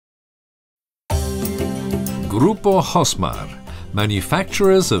Grupo Josmar,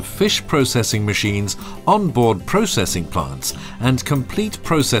 manufacturers of fish processing machines, onboard processing plants and complete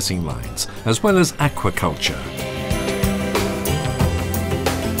processing lines, as well as aquaculture.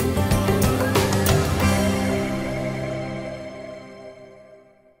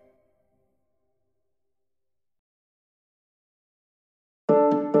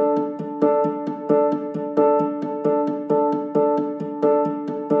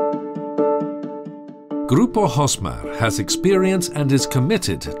 Grupo Josmar has experience and is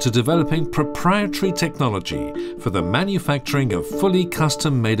committed to developing proprietary technology for the manufacturing of fully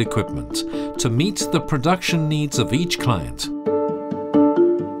custom-made equipment to meet the production needs of each client.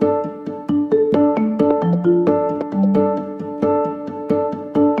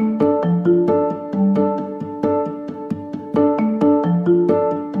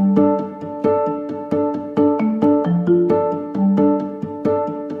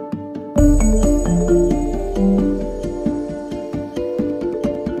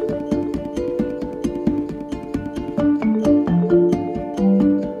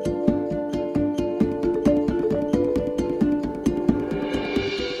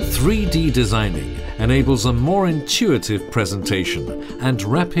 Designing enables a more intuitive presentation and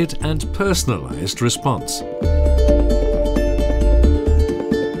rapid and personalized response.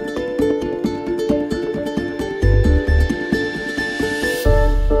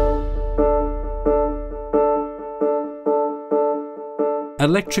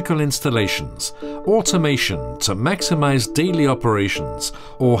 Electrical installations, automation to maximize daily operations,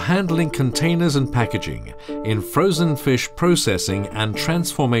 or handling containers and packaging in frozen fish processing and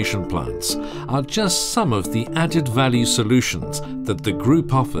transformation plants are just some of the added value solutions that the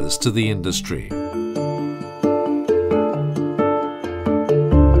group offers to the industry.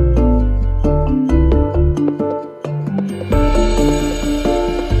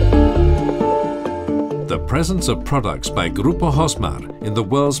 The presence of products by Grupo Josmar in the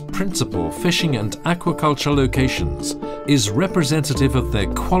world's principal fishing and aquaculture locations is representative of their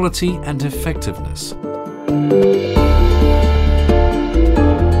quality and effectiveness.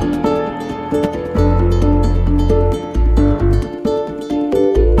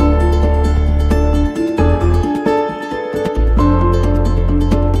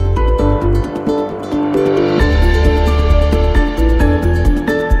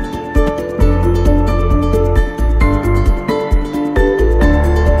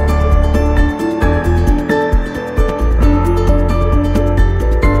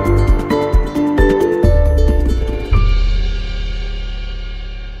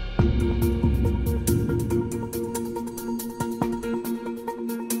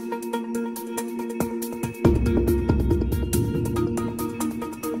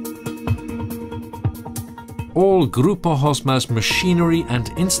 All Grupo Josmar's machinery and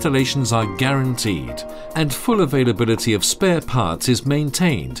installations are guaranteed, and full availability of spare parts is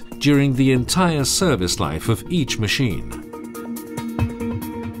maintained during the entire service life of each machine.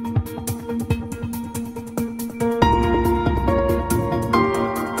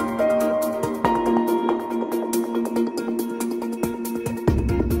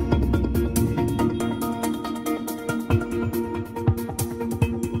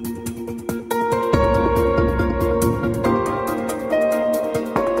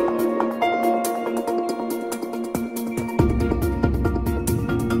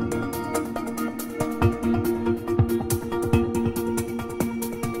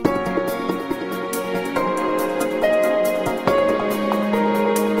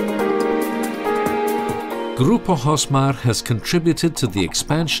 Grupo Josmar has contributed to the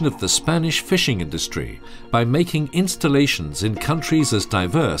expansion of the Spanish fishing industry by making installations in countries as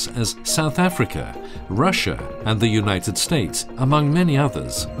diverse as South Africa, Russia and the United States, among many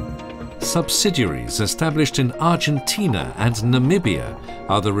others. Subsidiaries established in Argentina and Namibia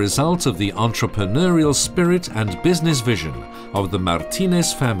are the result of the entrepreneurial spirit and business vision of the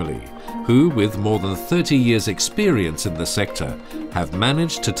Martinez family, who, with more than 30 years' experience in the sector, have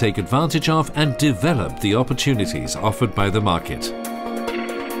managed to take advantage of and develop the opportunities offered by the market.